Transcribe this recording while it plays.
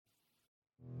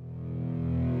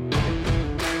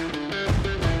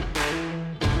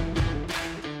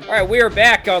All right, we are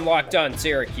back on Locked On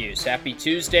Syracuse. Happy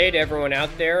Tuesday to everyone out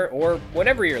there, or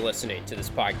whenever you're listening to this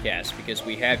podcast, because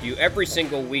we have you every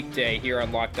single weekday here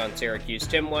on Locked On Syracuse.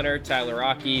 Tim Leonard, Tyler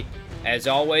Aki. As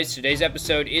always, today's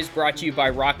episode is brought to you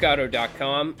by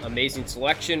RockAuto.com. Amazing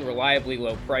selection, reliably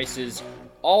low prices,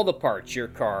 all the parts your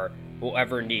car will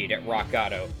ever need at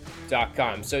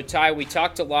RockAuto.com. So, Ty, we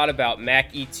talked a lot about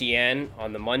Mac Etienne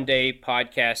on the Monday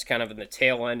podcast, kind of in the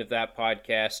tail end of that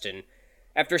podcast, and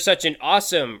after such an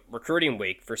awesome recruiting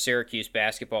week for Syracuse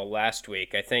basketball last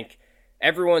week, I think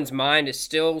everyone's mind is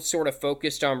still sort of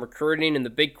focused on recruiting, and the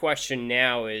big question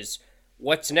now is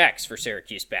what's next for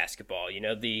Syracuse basketball? You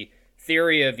know, the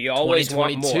theory of you always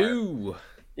want more.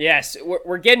 Yes,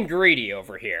 we're getting greedy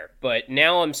over here, but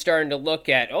now I'm starting to look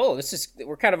at,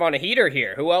 we're kind of on a heater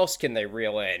here. Who else can they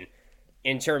reel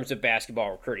in terms of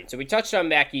basketball recruiting? So we touched on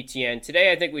Mac Etienne.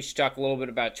 Today I think we should talk a little bit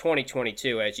about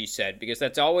 2022, as you said, because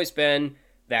that's always been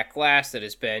that class that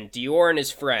has been Dior and his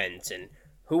friends, and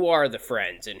who are the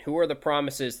friends, and who are the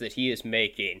promises that he is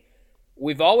making.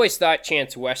 We've always thought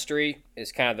Chance Westry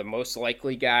is kind of the most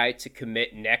likely guy to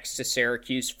commit next to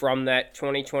Syracuse from that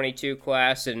 2022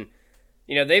 class, and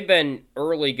you know, they've been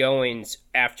early goings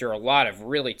after a lot of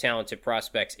really talented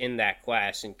prospects in that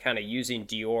class and kind of using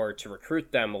Dior to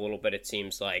recruit them a little bit, it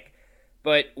seems like.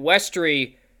 But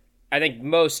Westry, I think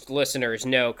most listeners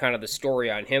know kind of the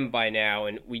story on him by now,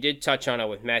 and we did touch on it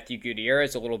with Matthew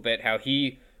Gutierrez a little bit, how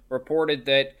he reported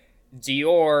that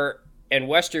Dior and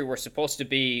Westry were supposed to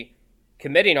be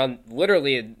committing on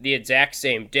literally the exact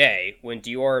same day when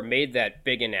Dior made that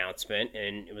big announcement,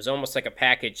 and it was almost like a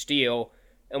package deal,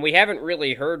 and we haven't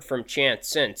really heard from Chance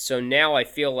since. So now I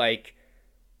feel like,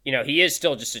 you know, he is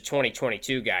still just a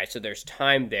 2022 guy, so there's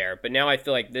time there. But now I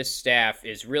feel like this staff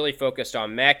is really focused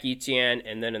on Mac Etienne,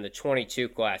 and then in the 22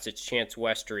 class, it's Chance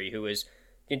Westry, who is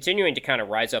continuing to kind of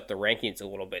rise up the rankings a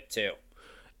little bit too.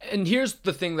 And here's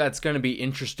the thing that's going to be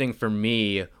interesting for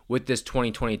me with this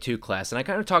 2022 class, and I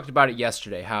kind of talked about it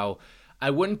yesterday, how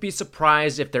I wouldn't be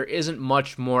surprised if there isn't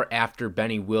much more after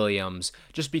Benny Williams,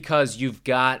 just because you've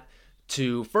got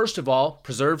to, first of all,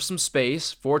 preserve some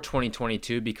space for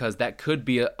 2022 because that could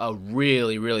be a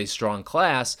really, really strong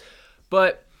class.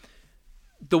 But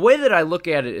the way that I look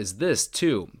at it is this,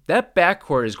 too. That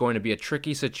backcourt is going to be a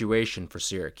tricky situation for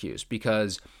Syracuse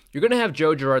because you're going to have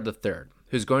Joe Girard III,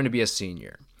 who's going to be a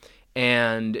senior.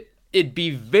 And it'd be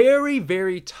very,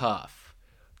 very tough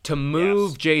to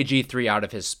move JG3 out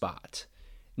of his spot.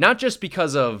 Not just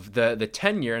because of the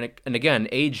tenure, and again,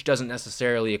 age doesn't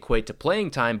necessarily equate to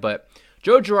playing time, but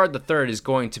Joe Girard III is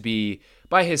going to be,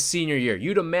 by his senior year,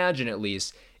 you'd imagine at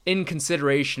least, in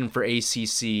consideration for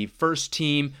ACC first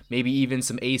team, maybe even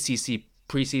some ACC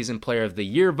preseason player of the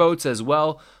year votes as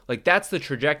well. Like, that's the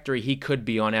trajectory he could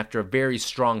be on after a very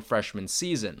strong freshman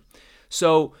season.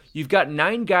 So you've got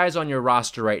 9 guys on your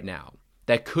roster right now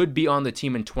that could be on the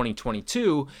team in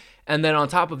 2022, and then on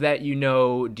top of that, you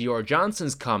know Dior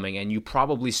Johnson's coming, and you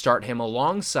probably start him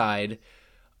alongside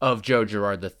of Joe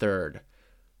Girard III.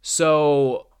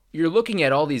 So you're looking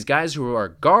at all these guys who are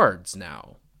guards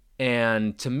now.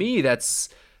 And to me, that's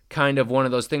kind of one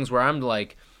of those things where I'm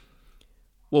like,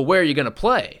 well, where are you going to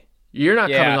play? You're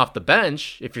not coming off the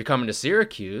bench if you're coming to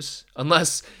Syracuse,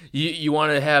 unless you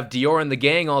want to have Dior and the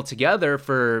gang all together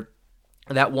for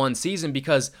that one season,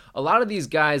 because a lot of these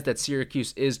guys that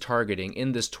Syracuse is targeting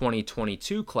in this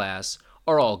 2022 class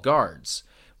are all guards.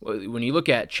 When you look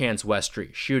at Chance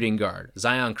Westry, shooting guard,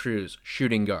 Zion Cruz,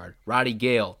 shooting guard, Roddy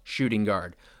Gale, shooting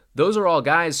guard, those are all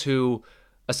guys who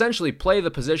essentially play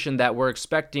the position that we're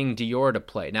expecting Dior to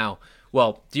play. Now,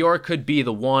 well, Dior could be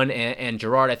the one, and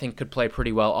Girard, I think, could play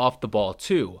pretty well off the ball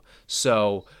too.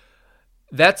 So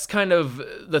that's kind of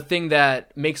the thing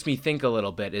that makes me think a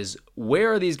little bit is,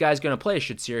 where are these guys going to play?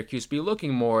 Should Syracuse be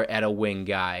looking more at a wing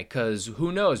guy? Because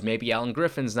who knows, maybe Alan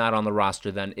Griffin's not on the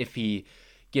roster then if he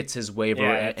gets his waiver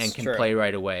and can play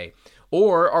right away.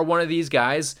 Or are one of these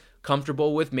guys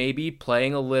comfortable with maybe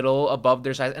playing a little above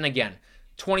their size? And again,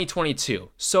 2022,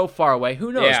 so far away.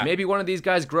 Who knows? Yeah. Maybe one of these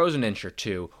guys grows an inch or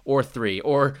 2 or 3,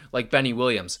 or like Benny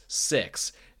Williams,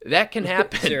 6. That can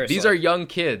happen. These are young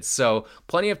kids, so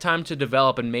plenty of time to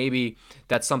develop, and maybe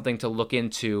that's something to look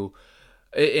into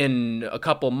in a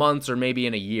couple months or maybe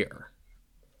in a year.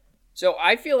 So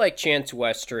I feel like Chance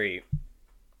Westry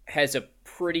has a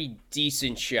pretty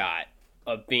decent shot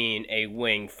of being a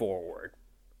wing forward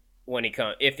when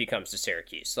if he comes to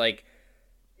Syracuse. Like,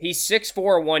 he's 6'4",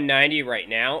 190 right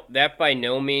now. That by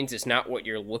no means is not what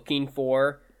you're looking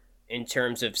for in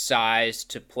terms of size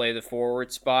to play the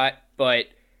forward spot, but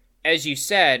as you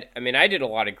said, I mean, I did a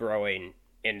lot of growing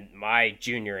in my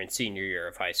junior and senior year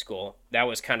of high school. That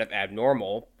was kind of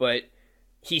abnormal, but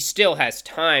he still has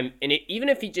time. And even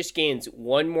if he just gains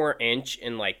 1 more inch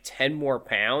and like 10 more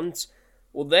pounds,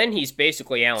 well, then he's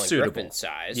basically Alan Griffin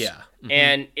size. Yeah. Mm-hmm.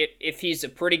 And if he's a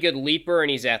pretty good leaper and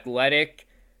he's athletic,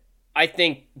 I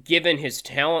think given his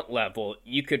talent level,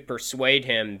 you could persuade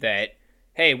him that,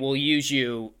 hey, we'll use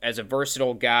you as a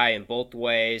versatile guy in both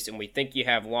ways, and we think you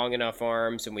have long enough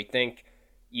arms, and we think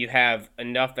you have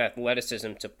enough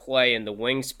athleticism to play in the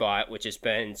wing spot, which has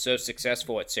been so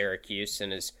successful at Syracuse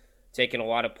and has taken a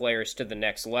lot of players to the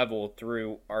next level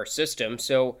through our system.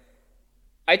 So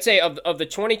I'd say of the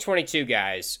 2022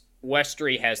 guys,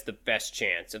 Westry has the best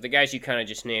chance. Of the guys you kind of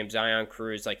just named, Zion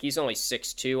Cruz, like he's only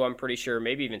 6'2", I'm pretty sure,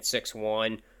 maybe even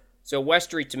 6'1". So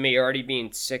Westry, to me, already being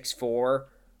 6'4",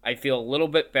 I feel a little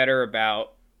bit better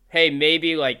about, hey,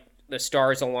 maybe like the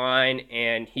stars align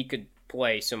and he could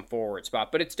play some forward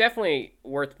spot. But it's definitely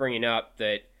worth bringing up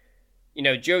that, you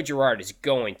know, Joe Girard is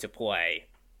going to play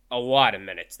a lot of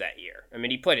minutes that year. I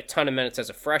mean, he played a ton of minutes as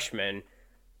a freshman,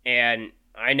 and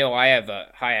I know I have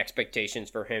high expectations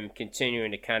for him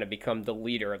continuing to kind of become the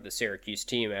leader of the Syracuse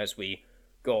team as we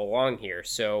go along here.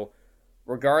 So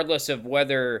regardless of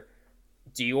whether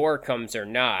Dior comes or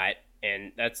not,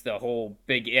 and that's the whole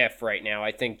big if right now,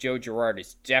 I think Joe Girard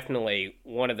is definitely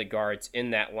one of the guards in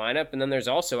that lineup. And then there's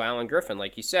also Alan Griffin,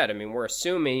 like you said. I mean, we're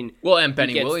assuming... Well, and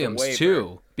Benny Williams,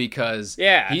 too, because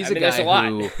he's a guy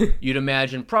who you'd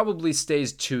imagine probably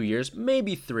stays 2 years,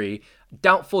 maybe 3.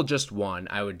 Doubtful just 1,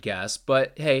 I would guess.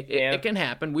 But, hey, it can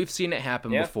happen. We've seen it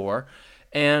happen before.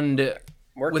 And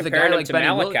we're with comparing a guy like him to Benny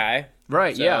Malachi.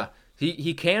 Right, so. yeah.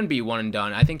 He can be one and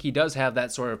done. I think he does have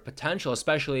that sort of potential,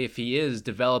 especially if he is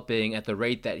developing at the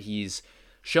rate that he's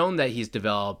shown that he's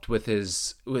developed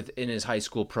within his high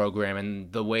school program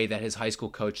and the way that his high school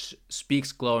coach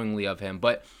speaks glowingly of him.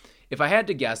 But if I had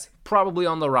to guess, probably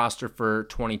on the roster for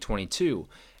 2022.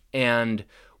 And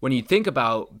when you think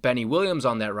about Benny Williams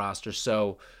on that roster,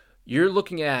 so you're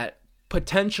looking at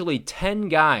potentially 10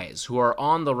 guys who are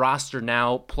on the roster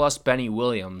now plus Benny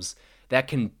Williams that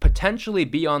can potentially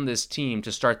be on this team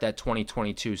to start that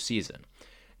 2022 season.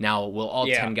 Now, will all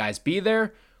 10 guys be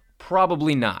there?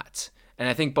 Probably not. And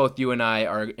I think both you and I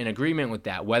are in agreement with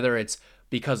that, whether it's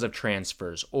because of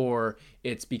transfers or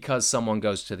it's because someone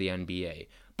goes to the NBA.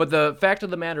 But the fact of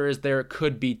the matter is there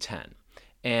could be 10.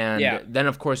 And then,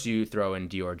 of course, you throw in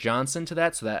Dior Johnson to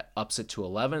that, so that ups it to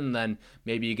 11. And then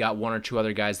maybe you got 1 or 2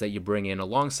 other guys that you bring in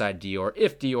alongside Dior,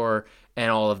 if Dior and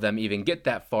all of them even get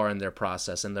that far in their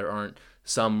process and there aren't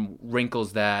some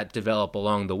wrinkles that develop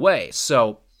along the way.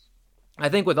 So I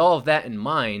think with all of that in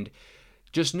mind,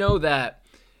 just know that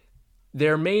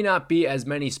there may not be as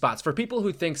many spots. For people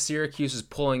who think Syracuse is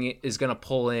going to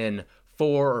pull in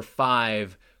 4 or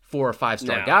 5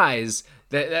 4-or-5-star guys,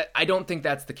 that I don't think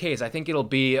that's the case. I think it'll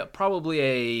be probably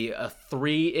a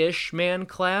 3-ish man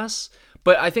class,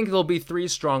 but I think there'll be 3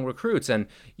 strong recruits. And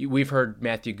we've heard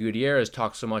Matthew Gutierrez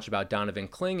talk so much about Donovan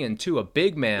Clingan, too, a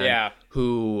big man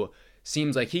who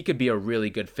seems like he could be a really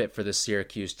good fit for the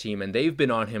Syracuse team, and they've been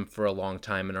on him for a long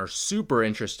time and are super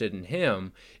interested in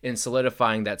him in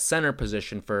solidifying that center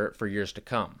position for years to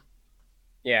come.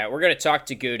 Yeah, we're going to talk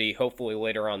to Goody hopefully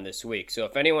later on this week. So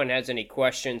if anyone has any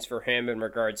questions for him in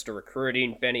regards to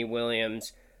recruiting, Benny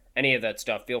Williams, any of that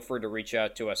stuff, feel free to reach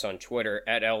out to us on Twitter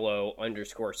at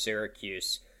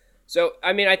 @LO_Syracuse. So,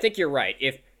 I mean, I think you're right.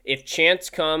 If Chance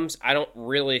comes, I don't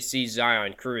really see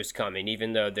Zion Cruz coming,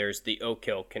 even though there's the Oak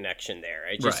Hill connection there.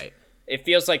 It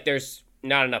feels like there's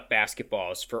not enough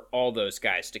basketballs for all those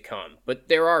guys to come. But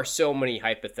there are so many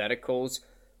hypotheticals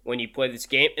when you play this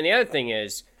game. And the other thing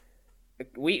is,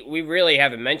 we really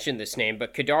haven't mentioned this name,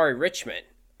 but Kadari Richmond.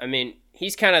 I mean,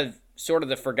 he's kind of sort of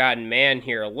the forgotten man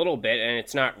here a little bit, and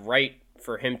it's not right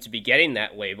for him to be getting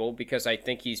that label because I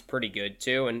think he's pretty good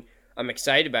too, and I'm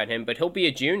excited about him, but he'll be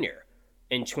a junior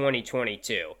in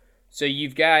 2022. So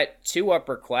you've got 2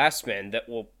 upperclassmen that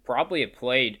will probably have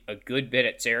played a good bit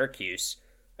at Syracuse.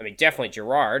 I mean, definitely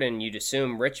Girard, and you'd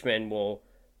assume Richmond will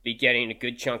be getting a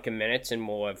good chunk of minutes and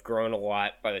will have grown a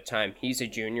lot by the time he's a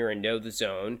junior and know the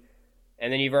zone.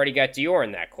 And then you've already got Dior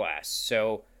in that class.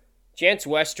 So Chance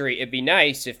Westry, it'd be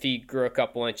nice if he grew a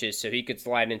couple inches so he could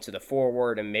slide into the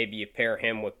forward, and maybe you pair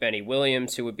him with Benny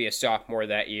Williams, who would be a sophomore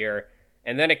that year.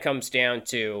 And then it comes down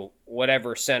to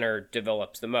whatever center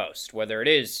develops the most. Whether it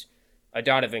is a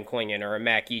Donovan Clingan or a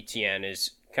Mac Etienne is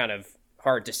kind of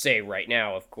hard to say right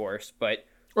now, of course. But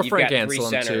or Frank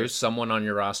Anselem, too, someone on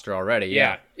your roster already.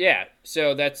 Yeah.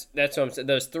 So that's what I'm saying.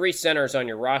 Those 3 centers on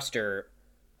your roster,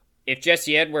 if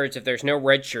Jesse Edwards, if there's no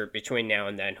red shirt between now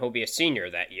and then, he'll be a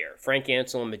senior that year. Frank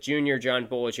Anselem, a junior. John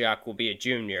Bolajak will be a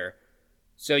junior.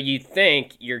 So you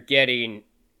think you're getting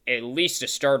at least a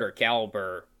starter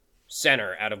caliber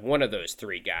center out of one of those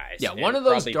three guys. Yeah, one of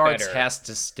those darts has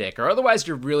to stick, or otherwise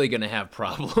you're really going to have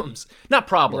problems. Not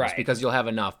problems, right, because you'll have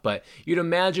enough, but you'd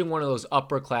imagine one of those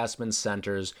upperclassmen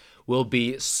centers will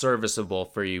be serviceable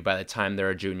for you by the time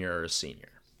they're a junior or a senior.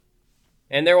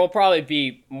 And there will probably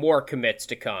be more commits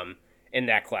to come in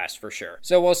that class for sure.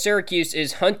 So while Syracuse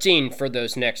is hunting for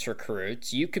those next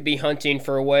recruits, you could be hunting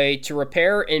for a way to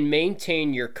repair and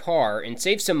maintain your car and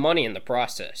save some money in the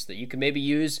process that you could maybe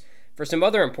use for some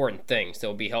other important things that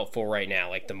will be helpful right now,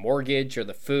 like the mortgage or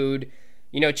the food.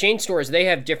 You know, chain stores, they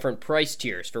have different price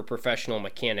tiers for professional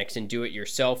mechanics and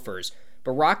do-it-yourselfers,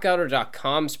 but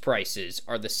RockAuto.com's prices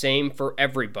are the same for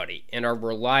everybody and are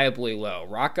reliably low.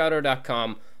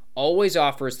 RockAuto.com always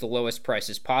offers the lowest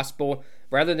prices possible.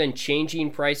 Rather than changing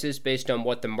prices based on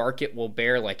what the market will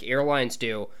bear like airlines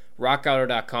do,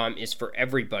 RockAuto.com is for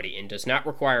everybody and does not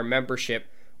require membership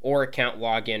or account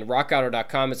login.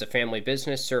 RockAuto.com is a family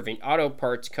business serving auto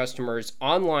parts customers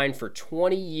online for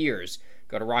 20 years.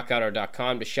 Go to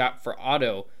RockAuto.com to shop for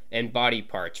auto and body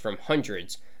parts from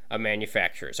hundreds of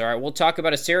manufacturers. All right, we'll talk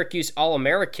about a Syracuse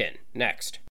All-American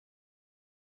next.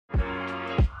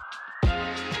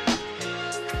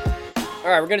 All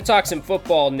right, we're going to talk some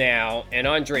football now, and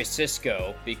Andre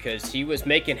Cisco, because he was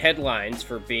making headlines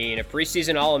for being a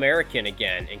preseason All-American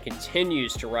again and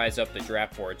continues to rise up the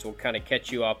draft boards. We'll kind of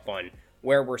catch you up on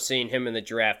where we're seeing him in the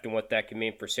draft and what that could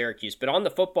mean for Syracuse. But on the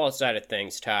football side of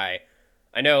things, Ty,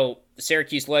 I know the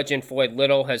Syracuse legend Floyd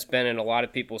Little has been in a lot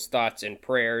of people's thoughts and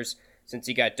prayers since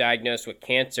he got diagnosed with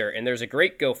cancer. And there's a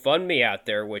great GoFundMe out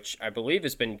there, which I believe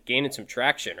has been gaining some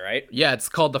traction, right? Yeah, it's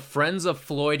called the Friends of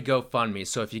Floyd GoFundMe.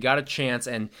 So if you got a chance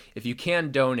and if you can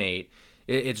donate,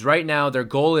 it's right now, their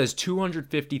goal is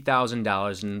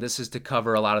 $250,000, and this is to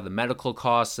cover a lot of the medical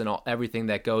costs and everything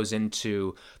that goes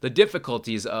into the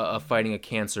difficulties of fighting a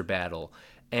cancer battle.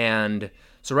 And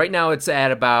so right now it's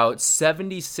at about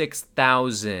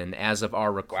 76,000 as of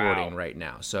our recording right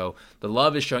now. So the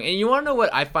love is showing. And you want to know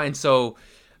what I find so...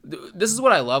 This is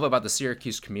what I love about the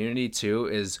Syracuse community, too,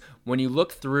 is when you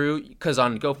look through... Because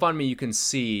on GoFundMe, you can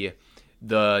see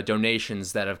the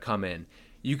donations that have come in.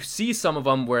 You see some of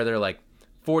them where they're like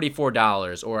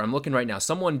 $44, or I'm looking right now,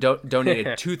 someone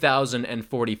donated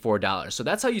 $2,044. So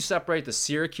that's how you separate the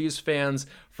Syracuse fans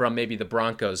from maybe the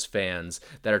Broncos fans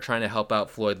that are trying to help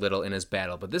out Floyd Little in his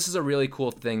battle. But this is a really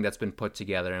cool thing that's been put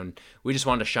together, and we just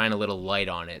wanted to shine a little light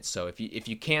on it. So if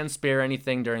you can spare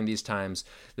anything during these times,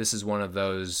 this is one of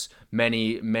those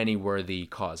many, many worthy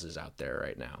causes out there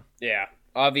right now. Yeah.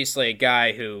 Obviously a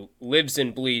guy who lives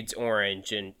and bleeds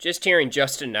orange, and just hearing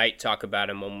Justin Knight talk about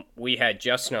him when we had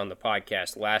Justin on the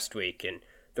podcast last week and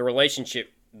the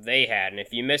relationship they had. And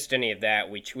if you missed any of that,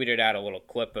 we tweeted out a little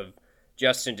clip of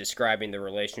Justin describing the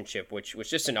relationship, which was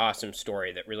just an awesome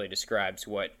story that really describes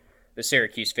what the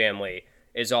Syracuse family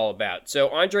is all about. So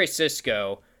Andre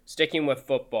Cisco, sticking with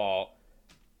football,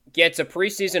 gets a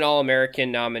preseason All-American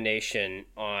nomination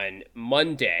on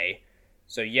Monday.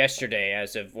 So yesterday,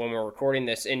 as of when we're recording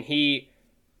this, and he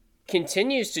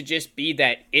continues to just be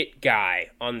that it guy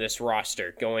on this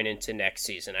roster going into next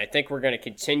season. I think we're going to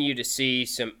continue to see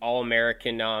some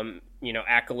All-American,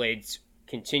 accolades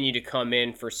continue to come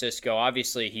in for Cisco.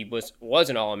 Obviously, he was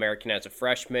an All-American as a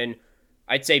freshman.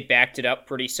 I'd say backed it up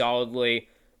pretty solidly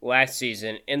last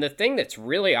season. And the thing that's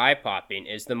really eye-popping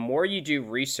is the more you do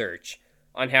research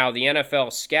on how the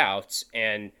NFL scouts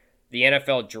and the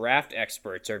NFL draft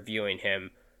experts are viewing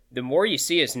him, the more you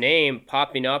see his name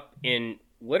popping up in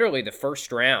literally the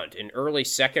first round, in early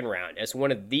second round, as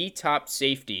one of the top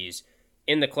safeties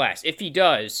in the class, if he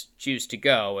does choose to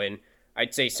go. And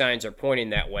I'd say signs are pointing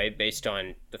that way based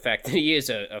on the fact that he is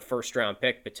a first-round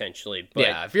pick potentially. But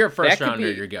yeah, if you're a first-rounder,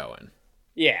 you're going.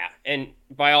 Yeah, and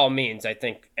by all means, I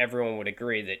think everyone would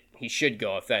agree that he should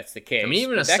go if that's the case. I mean,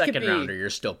 even a second-rounder, you're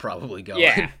still probably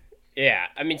going. Yeah,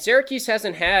 I mean, Syracuse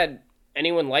hasn't had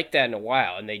anyone like that in a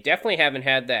while, and they definitely haven't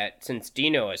had that since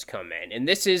Dino has come in. And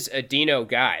this is a Dino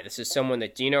guy. This is someone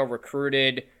that Dino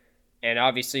recruited, and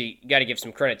obviously you got to give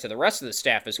some credit to the rest of the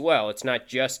staff as well. It's not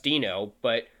just Dino,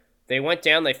 but they went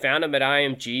down, they found him at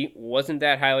IMG, wasn't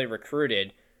that highly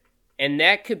recruited, and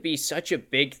that could be such a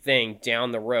big thing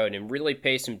down the road and really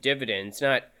pay some dividends.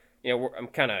 Not, I'm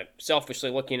kind of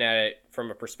selfishly looking at it from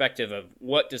a perspective of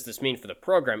what does this mean for the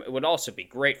program. It would also be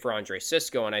great for Andre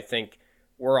Cisco, and I think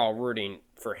we're all rooting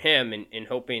for him and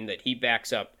hoping that he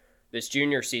backs up this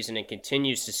junior season and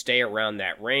continues to stay around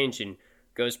that range and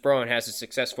goes pro and has a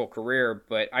successful career.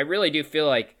 But I really do feel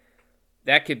like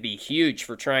that could be huge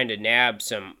for trying to nab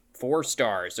some 4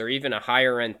 stars or even a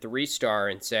higher-end 3-star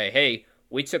and say, hey,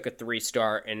 we took a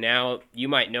 3-star, and now you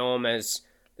might know him as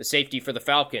the safety for the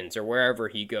Falcons or wherever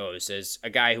he goes as a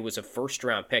guy who was a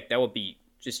first-round pick. That would be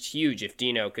just huge if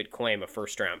Dino could claim a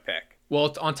first-round pick.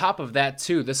 Well, on top of that,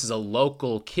 too, this is a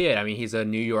local kid. I mean, he's a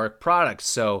New York product,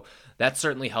 so that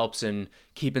certainly helps in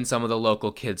keeping some of the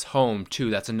local kids home, too.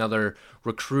 That's another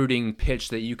recruiting pitch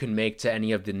that you can make to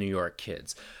any of the New York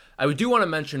kids. I do want to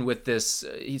mention with this,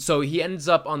 so he ends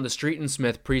up on the Street and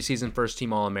Smith preseason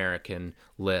first-team All-American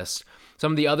list.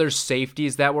 Some of the other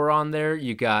safeties that were on there,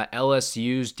 you got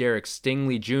LSU's Derek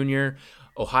Stingley Jr.,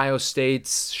 Ohio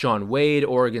State's Sean Wade,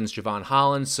 Oregon's Javon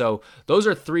Holland. So those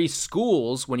are three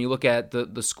schools. When you look at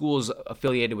the schools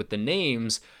affiliated with the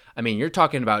names, I mean, you're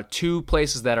talking about two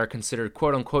places that are considered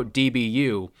quote-unquote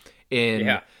DBU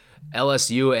in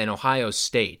LSU and Ohio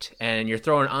State. And you're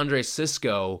throwing Andre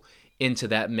Cisco into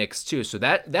that mix too. So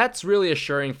that's really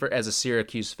assuring for as a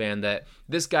Syracuse fan that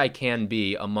this guy can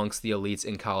be amongst the elites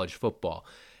in college football.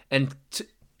 And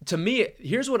to me,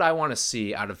 here's what I want to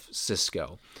see out of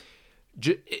Cisco.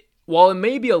 While it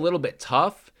may be a little bit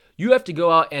tough, you have to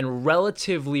go out and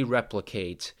relatively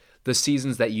replicate the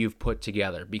seasons that you've put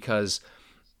together, because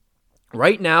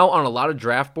right now on a lot of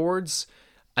draft boards,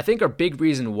 I think our big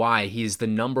reason why he's the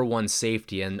number one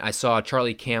safety, and I saw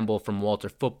Charlie Campbell from Walter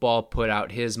Football put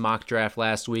out his mock draft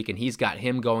last week, and he's got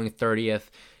him going 30th,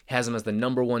 has him as the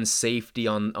number one safety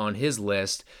on his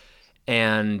list.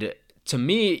 And to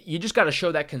me, you just got to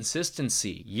show that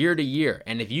consistency year to year.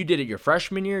 And if you did it your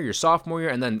freshman year, your sophomore year,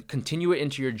 and then continue it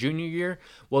into your junior year,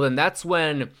 well, then that's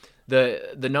when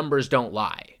the numbers don't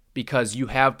lie, because you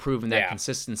have proven that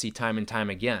consistency time and time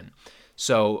again.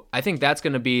 So I think that's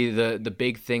going to be the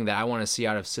big thing that I want to see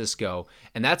out of Cisco.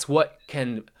 And that's what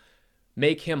can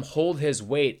make him hold his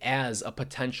weight as a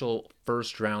potential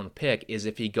first-round pick, is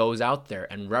if he goes out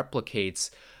there and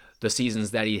replicates the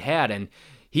seasons that he had. And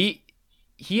he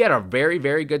had a very,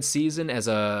 very good season as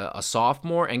a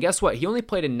sophomore. And guess what? He only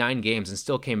played in 9 games and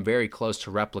still came very close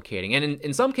to replicating. And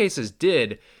in some cases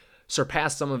did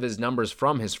surpass some of his numbers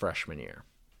from his freshman year.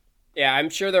 Yeah, I'm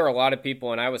sure there are a lot of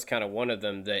people, and I was kind of one of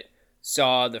them, that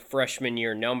saw the freshman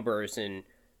year numbers and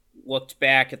looked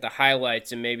back at the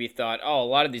highlights and maybe thought, oh, a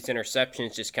lot of these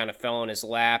interceptions just kind of fell in his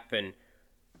lap, and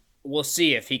we'll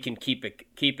see if he can keep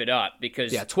it up.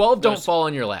 Because 12 don't fall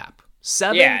in your lap.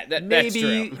 7, that's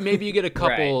true. Maybe you get a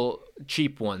couple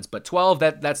cheap ones, but 12,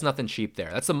 that's nothing cheap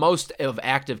there. That's the most of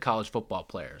active college football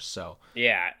players. So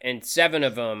and 7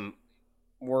 of them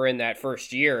were in that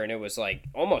first year, and it was like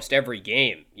almost every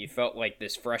game you felt like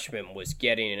this freshman was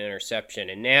getting an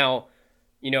interception. And now,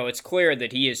 it's clear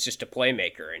that he is just a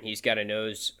playmaker, and he's got a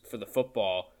nose for the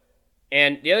football.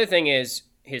 And the other thing is,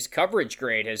 his coverage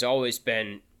grade has always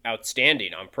been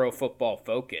outstanding on Pro Football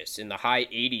Focus, in the high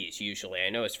 80s usually. I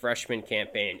know his freshman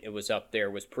campaign, it was up there,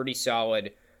 was pretty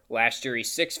solid. Last year,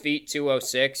 he's 6 feet,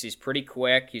 206. He's pretty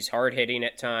quick. He's hard-hitting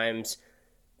at times.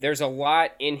 There's a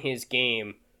lot in his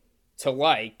game to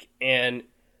like, and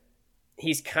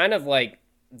he's kind of like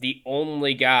the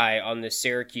only guy on the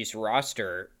Syracuse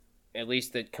roster, at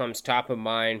least that comes top of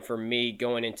mind for me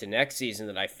going into next season,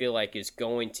 that I feel like is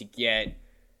going to get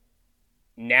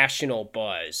national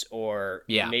buzz, or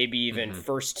maybe even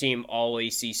first team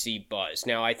All-ACC buzz.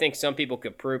 Now, I think some people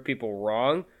could prove people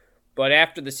wrong, but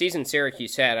after the season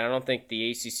Syracuse had, I don't think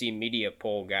the ACC media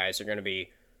poll guys are going to be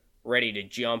ready to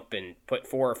jump and put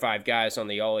 4 or 5 guys on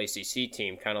the All-ACC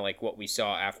team, kind of like what we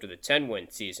saw after the 10-win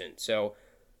season. So,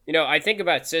 I think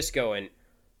about Cisco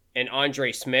and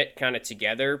Andre Szmyt kind of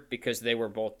together, because they were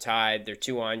both tied. They're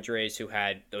 2 Andres who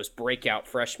had those breakout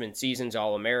freshman seasons,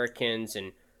 All-Americans.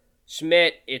 And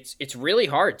Szmyt, it's really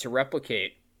hard to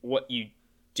replicate what you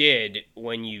did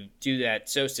when you do that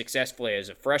so successfully as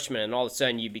a freshman, and all of a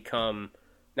sudden you become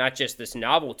not just this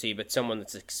novelty, but someone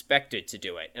that's expected to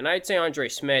do it. And I'd say Andre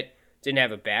Szmyt didn't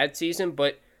have a bad season,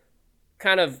 but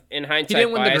kind of in hindsight, he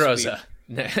didn't win the Groza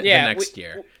the next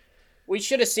year. We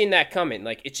should have seen that coming.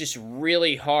 Like, it's just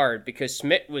really hard, because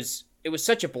Szmyt it was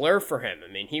such a blur for him.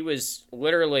 I mean, he was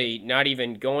literally not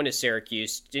even going to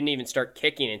Syracuse, didn't even start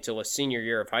kicking until his senior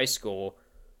year of high school,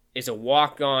 is a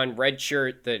walk-on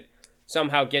redshirt that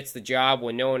somehow gets the job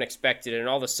when no one expected it, and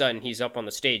all of a sudden he's up on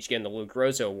the stage getting the Lou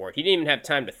Groza Award. He didn't even have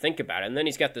time to think about it, and then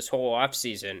he's got this whole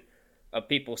offseason of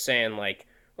people saying, like,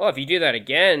 well, if you do that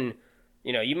again,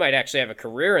 you might actually have a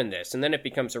career in this, and then it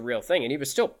becomes a real thing. And he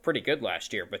was still pretty good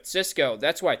last year. But Cisco,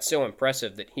 that's why it's so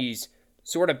impressive that he's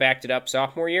sort of backed it up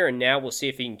sophomore year, and now we'll see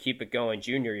if he can keep it going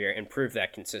junior year and prove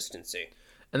that consistency.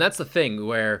 And that's the thing,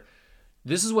 where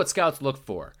this is what scouts look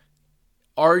for.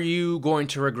 are you going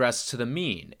to regress to the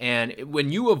mean? And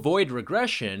when you avoid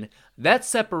regression, that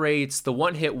separates the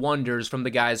one-hit wonders from the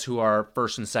guys who are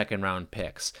first and second round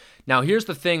picks. Now, here's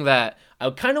the thing that I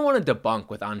kind of want to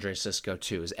debunk with Andre Cisco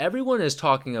too, is everyone is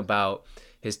talking about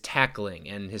his tackling,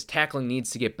 and his tackling needs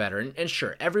to get better. And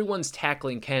sure, everyone's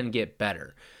tackling can get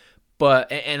better.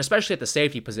 But, and especially at the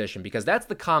safety position, because that's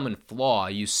the common flaw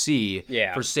you see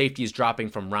for safeties dropping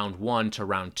from round 1 to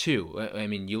round 2. I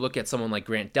mean, you look at someone like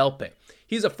Grant Delpit.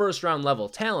 He's a first-round level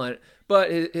talent,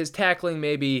 but his tackling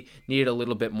maybe needed a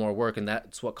little bit more work, and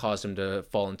that's what caused him to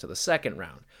fall into the second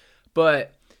round.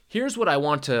 But here's what I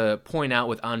want to point out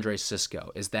with Andre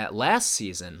Cisco, is that last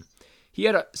season, he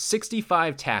had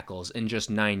 65 tackles in just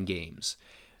 9 games.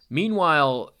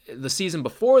 Meanwhile, the season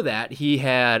before that, he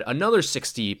had another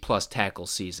 60-plus tackle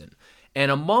season.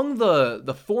 And among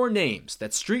the 4 names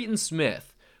that Street and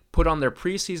Smith put on their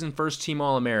preseason first-team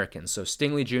All-Americans, so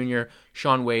Stingley Jr.,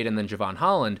 Shaun Wade, and then Javon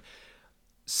Holland,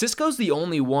 Cisco's the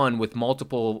only one with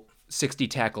multiple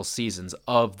 60-tackle seasons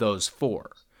of those 4.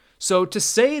 So to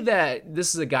say that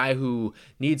this is a guy who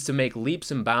needs to make leaps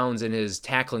and bounds in his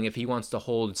tackling if he wants to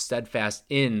hold steadfast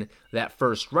in that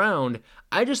first round,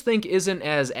 I just think isn't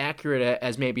as accurate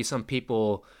as maybe some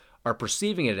people are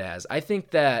perceiving it as. I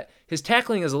think that his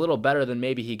tackling is a little better than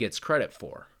maybe he gets credit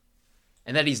for.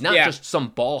 And that he's not just some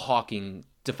ball-hawking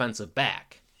defensive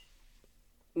back.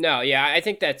 No, I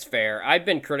think that's fair. I've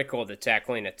been critical of the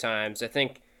tackling at times. I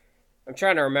think I'm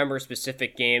trying to remember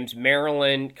specific games.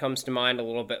 Maryland comes to mind a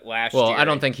little bit last year. Well, I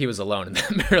don't think he was alone in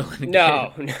that Maryland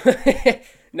game.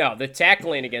 No, the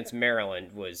tackling against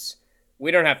Maryland was... We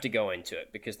don't have to go into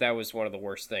it because that was one of the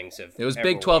worst things I've It was ever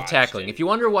Big 12 watched. tackling. If you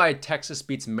wonder why Texas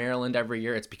beats Maryland every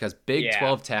year, it's because Big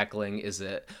 12 tackling is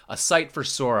a sight for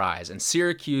sore eyes. And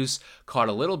Syracuse caught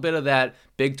a little bit of that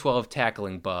Big 12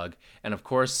 tackling bug. And, of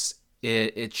course,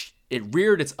 it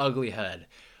reared its ugly head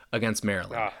against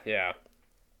Maryland. Oh, yeah.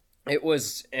 It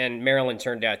was, and Maryland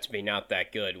turned out to be not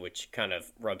that good, which kind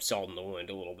of rubbed salt in the wound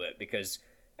a little bit because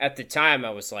at the time I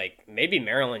was like, maybe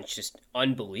Maryland's just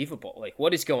unbelievable. Like,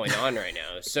 what is going on right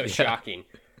now? It's so shocking.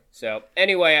 So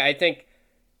anyway, I think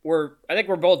we're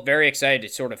both very excited to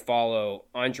sort of follow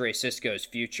Andre Cisco's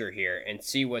future here and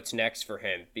see what's next for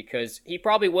him because he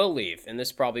probably will leave, and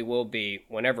this probably will be,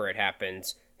 whenever it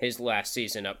happens, his last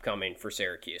season upcoming for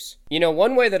Syracuse. You know,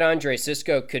 one way that Andre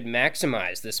Cisco could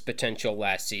maximize this potential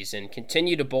last season,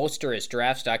 continue to bolster his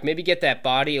draft stock, maybe get that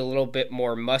body a little bit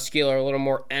more muscular, a little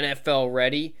more NFL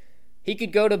ready, he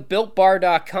could go to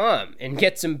BuiltBar.com and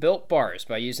get some Built Bars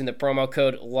by using the promo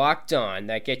code LOCKEDON.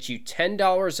 That gets you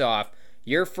 $10 off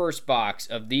your first box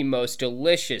of the most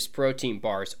delicious protein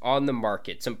bars on the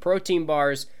market. Some protein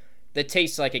bars that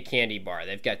tastes like a candy bar.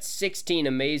 They've got 16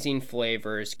 amazing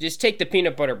flavors. Just take the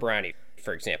peanut butter brownie,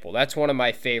 for example. That's one of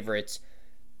my favorites.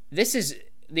 This is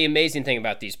the amazing thing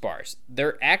about these bars.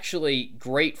 They're actually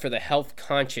great for the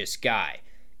health-conscious guy.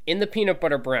 In the peanut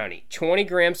butter brownie, 20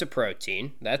 grams of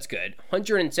protein. That's good.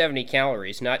 170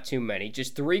 calories, not too many.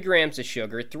 Just 3 grams of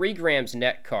sugar, 3 grams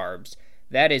net carbs.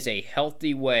 That is a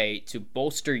healthy way to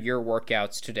bolster your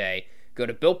workouts today. Go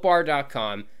to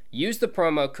BuiltBar.com. Use the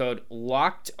promo code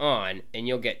LOCKEDON, and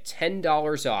you'll get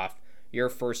 $10 off your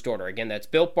first order. Again, that's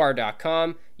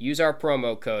BuiltBar.com. Use our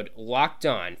promo code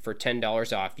LOCKEDON for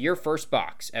 $10 off your first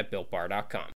box at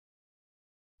BuiltBar.com.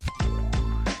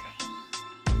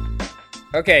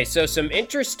 Okay, so some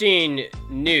interesting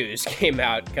news came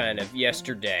out kind of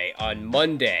yesterday. On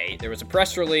Monday, there was a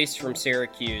press release from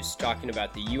Syracuse talking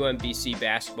about the UMBC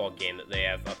basketball game that they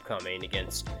have upcoming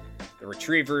against the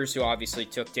Retrievers, who obviously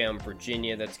took down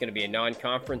Virginia. That's going to be a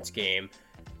non-conference game.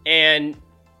 And,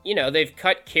 you know, they've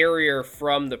cut Carrier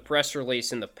from the press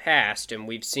release in the past, and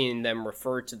we've seen them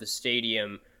refer to the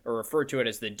stadium, or refer to it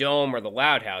as the Dome or the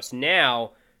Loud House.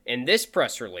 Now, in this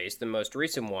press release, the most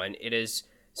recent one, it is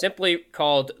simply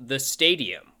called The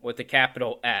Stadium with a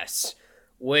capital S,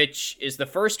 which is the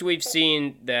first we've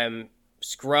seen them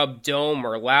scrub Dome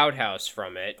or Loud House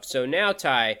from it. So now,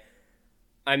 Ty,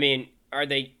 I mean, are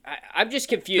they... I'm just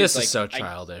confused. This is so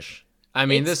childish. I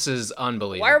mean, this is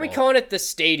unbelievable. Why are we calling it The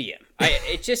Stadium?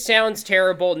 It just sounds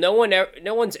terrible. No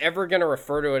one's ever going to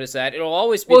refer to it as that. It'll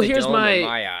always be the Dome in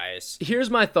my eyes. Here's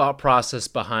my thought process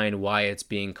behind why it's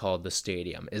being called The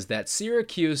Stadium, is that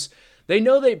Syracuse... They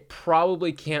know they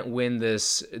probably can't win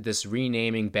this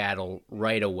renaming battle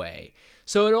right away.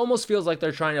 So it almost feels like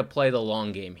they're trying to play the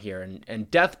long game here, and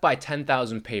death by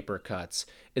 10,000 paper cuts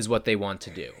is what they want to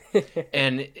do.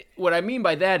 And what I mean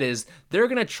by that is they're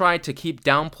going to try to keep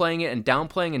downplaying it and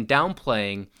downplaying and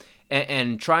downplaying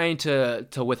and trying to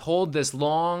withhold this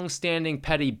long-standing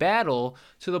petty battle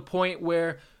to the point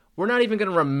where we're not even going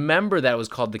to remember that it was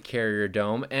called the Carrier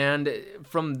Dome. And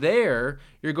from there,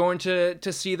 you're going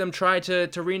to see them try to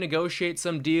renegotiate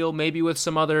some deal, maybe with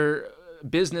some other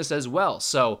business as well.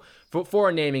 So for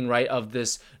a naming right of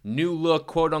this new look,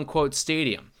 quote unquote,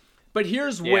 stadium. But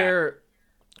here's where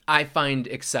I find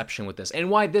exception with this and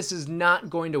why this is not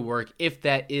going to work if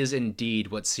that is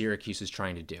indeed what Syracuse is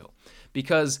trying to do.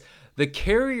 Because the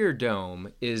Carrier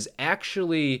Dome is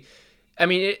actually, I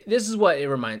mean, this is what it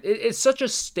reminds. It's such a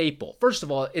staple. First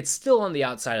of all, it's still on the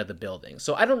outside of the building.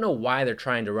 So I don't know why they're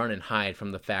trying to run and hide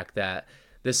from the fact that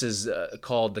this is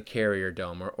called the Carrier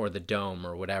Dome or the Dome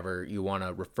or whatever you want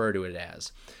to refer to it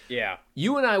as. Yeah.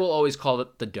 You and I will always call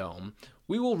it the Dome.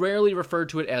 We will rarely refer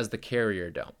to it as the Carrier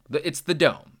Dome. It's the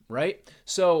Dome, right?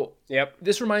 So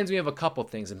this reminds me of a couple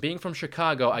things. And being from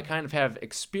Chicago, I kind of have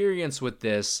experience with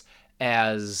this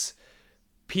as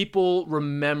people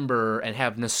remember and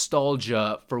have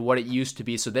nostalgia for what it used to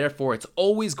be. So therefore, it's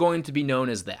always going to be known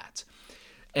as that.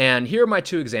 And here are my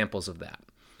two examples of that.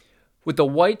 With the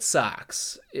White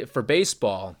Sox, for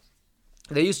baseball,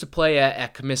 they used to play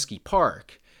at Comiskey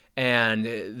Park. And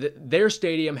their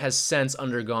stadium has since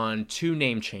undergone 2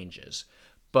 name changes.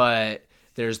 But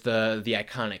there's the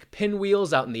iconic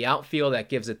pinwheels out in the outfield that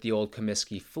gives it the old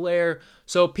Comiskey flair.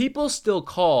 So people still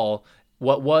call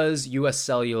what was U.S.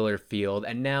 Cellular Field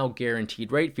and now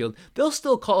Guaranteed Rate Field, they'll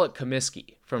still call it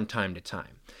Comiskey from time to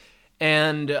time.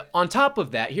 And on top of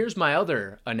that, here's my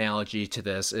other analogy to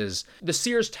this is the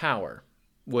Sears Tower,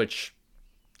 which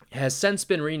has since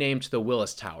been renamed to the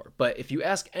Willis Tower. But if you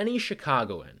ask any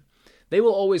Chicagoan, they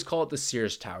will always call it the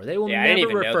Sears Tower. They will never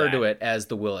refer to it as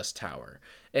the Willis Tower.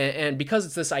 And because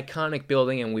it's this iconic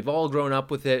building and we've all grown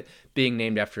up with it being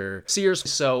named after Sears,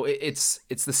 so it's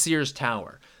the Sears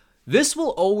Tower. This will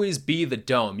always be the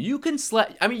Dome. You can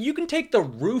you can take the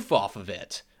roof off of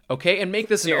it, okay, and make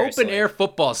this an open-air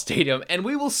football stadium, and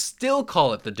we will still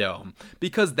call it the Dome,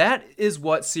 because that is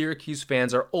what Syracuse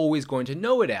fans are always going to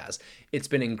know it as. It's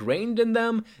been ingrained in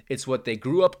them. It's what they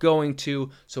grew up going to,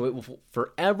 so it will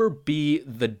forever be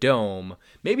the Dome.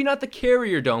 Maybe not the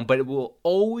Carrier Dome, but it will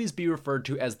always be referred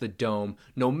to as the Dome,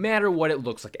 no matter what it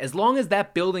looks like. As long as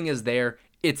that building is there,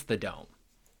 it's the Dome.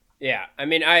 Yeah, I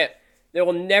mean, there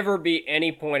will never be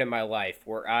any point in my life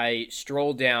where I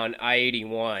stroll down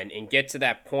I-81 and get to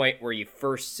that point where you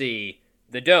first see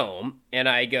the Dome, and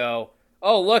I go,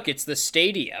 oh, look, it's the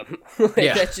stadium.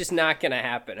 That's just not going to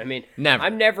happen. I mean, never.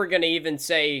 I'm never going to even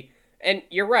say, and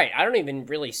you're right, I don't even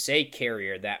really say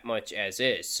Carrier that much as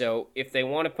is. So if they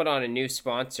want to put on a new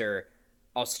sponsor,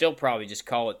 I'll still probably just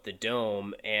call it the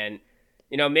Dome. And,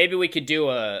 maybe we could do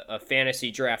a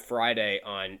fantasy draft Friday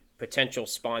on potential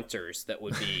sponsors that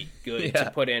would be good to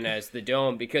put in as the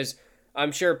Dome, because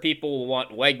I'm sure people will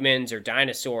want Wegmans or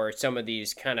Dinosaur or some of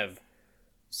these kind of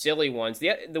silly ones.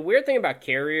 The weird thing about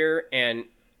Carrier, and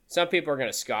some people are going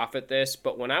to scoff at this,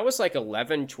 but when I was like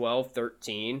 11, 12,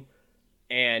 13,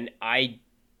 and I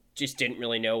just didn't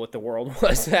really know what the world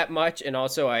was that much, and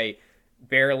also I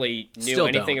barely knew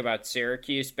anything about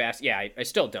Syracuse basketball. Yeah, I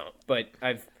still don't, but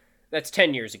that's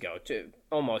 10 years ago, to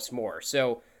almost more.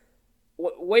 So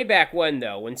way back when,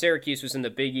 though, when Syracuse was in the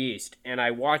Big East, and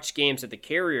I watched games at the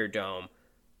Carrier Dome,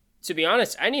 to be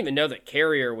honest, I didn't even know that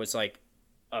Carrier was like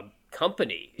a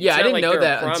company. Yeah, I didn't know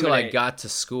that until I got to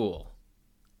school.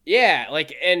 Yeah,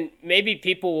 and maybe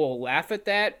people will laugh at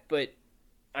that, but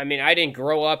I mean, I didn't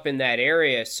grow up in that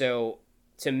area, so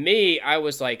to me, I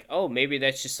was like, oh, maybe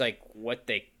that's just like what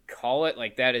they call it,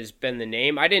 like that has been the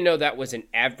name. I didn't know that was an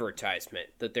advertisement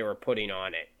that they were putting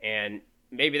on it, and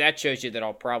maybe that shows you that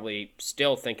I'll probably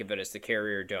still think of it as the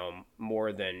Carrier Dome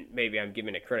more than maybe I'm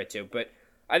giving it credit to. But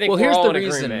I think we're all in agreement.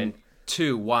 Here's the reason,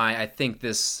 too, why I think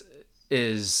this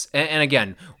is, and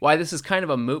again, why this is kind of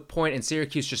a moot point, and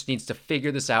Syracuse just needs to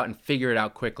figure this out and figure it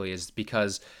out quickly, is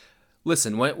because,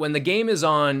 listen, when the game is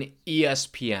on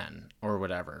ESPN or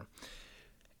whatever,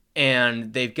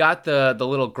 and they've got the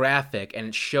little graphic and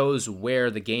it shows where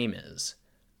the game is,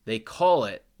 they call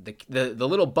it, the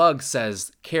little bug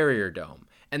says Carrier Dome.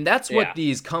 And that's what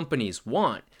these companies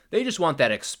want. They just want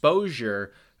that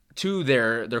exposure to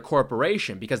their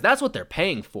corporation, because that's what they're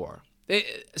paying for.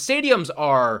 Stadiums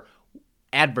are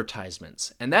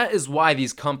advertisements, and that is why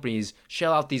these companies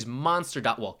shell out these monster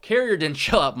dollars. Well, Carrier didn't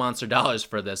shell out monster dollars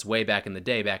for this way back in the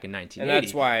day, back in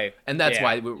 1980. And that's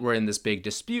why we're in this big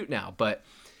dispute now. But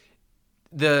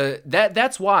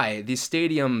that's why these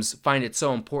stadiums find it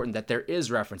so important that there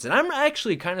is reference. And I'm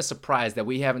actually kind of surprised that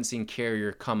we haven't seen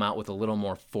Carrier come out with a little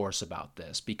more force about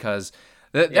this, because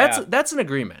that's an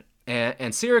agreement.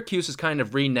 And Syracuse is kind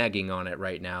of reneging on it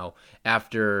right now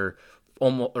after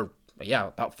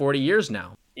about 40 years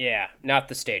now. Yeah, not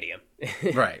the stadium.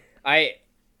 Right.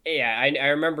 Yeah, I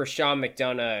remember Sean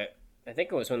McDonough, I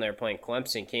think it was when they were playing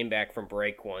Clemson, came back from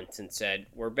break once and said,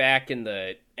 "We're back in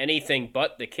the anything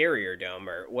but the Carrier Dome,"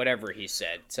 or whatever he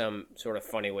said. Some sort of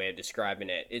funny way of describing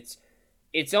it.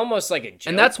 It's almost like a joke.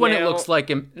 And that's when now. it looks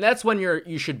like that's when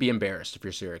you should be embarrassed if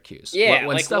you're Syracuse. Yeah,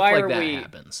 when like, stuff why like are that we-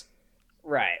 happens.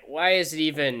 Right. Why is it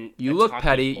even You a look talking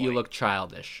petty, point? you look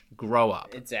childish. Grow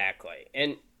up. Exactly.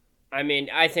 And I mean,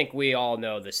 I think we all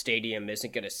know the stadium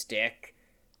isn't going to stick.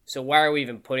 So why are we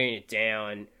even putting it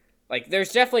down? Like,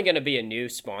 there's definitely going to be a new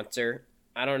sponsor.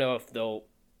 I don't know if they'll.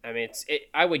 I mean,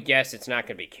 I would guess it's not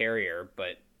going to be Carrier,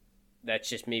 but that's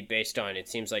just me based on it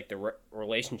seems like the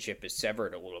relationship is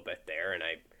severed a little bit there, and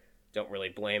I don't really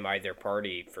blame either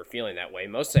party for feeling that way.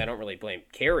 Mostly, I don't really blame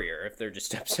Carrier if they're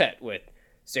just upset with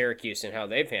Syracuse and how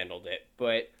they've handled it.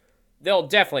 But they'll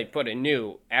definitely put a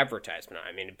new advertisement on.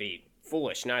 I mean, it'd be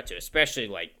foolish not to, especially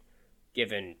like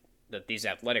given that these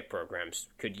athletic programs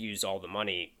could use all the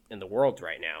money in the world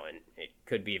right now, and it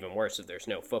could be even worse if there's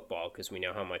no football, because we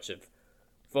know how much of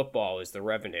football is the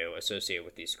revenue associated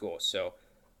with these schools. So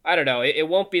I don't know. It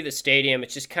won't be the stadium.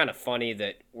 It's just kind of funny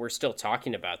that we're still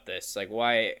talking about this. Like,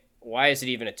 why is it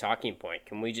even a talking point?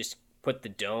 Can we just put the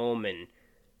dome and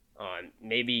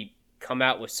maybe come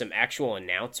out with some actual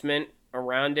announcement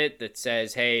around it that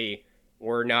says, hey,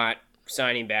 we're not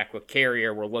signing back with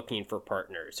Carrier, we're looking for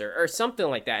partners, or something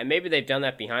like that. And maybe they've done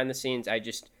that behind the scenes. I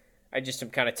just am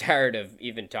kind of tired of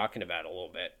even talking about it a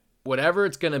little bit. Whatever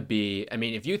it's going to be, I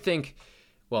mean, if you think,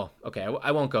 well, okay,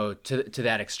 I won't go to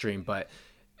that extreme, but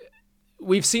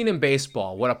we've seen in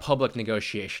baseball what a public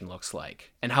negotiation looks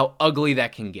like and how ugly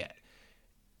that can get.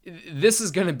 This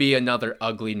is going to be another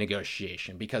ugly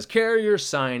negotiation because Carrier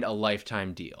signed a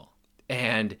lifetime deal,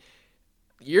 and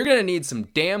you're going to need some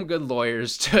damn good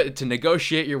lawyers to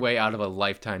negotiate your way out of a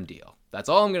lifetime deal. That's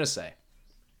all I'm going to say.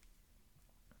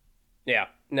 Yeah,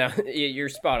 no, you're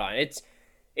spot on.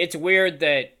 It's weird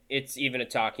that it's even a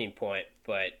talking point,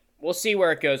 but we'll see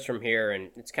where it goes from here, and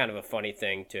it's kind of a funny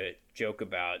thing to joke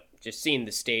about. Just seeing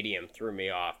the stadium threw me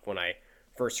off when I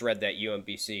first read that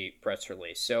UMBC press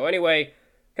release. So anyway,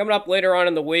 coming up later on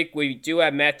in the week, we do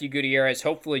have Matthew Gutierrez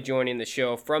hopefully joining the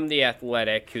show from The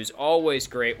Athletic, who's always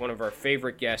great, one of our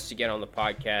favorite guests to get on the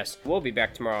podcast. We'll be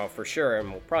back tomorrow for sure,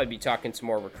 and we'll probably be talking some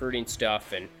more recruiting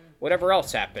stuff and whatever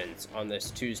else happens on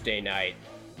this Tuesday night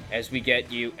as we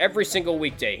get you every single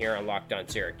weekday here on Locked On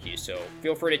Syracuse. So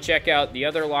feel free to check out the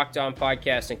other Locked On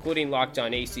podcasts, including Locked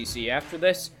On ACC after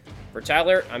this. For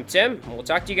Tyler, I'm Tim, and we'll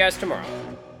talk to you guys tomorrow.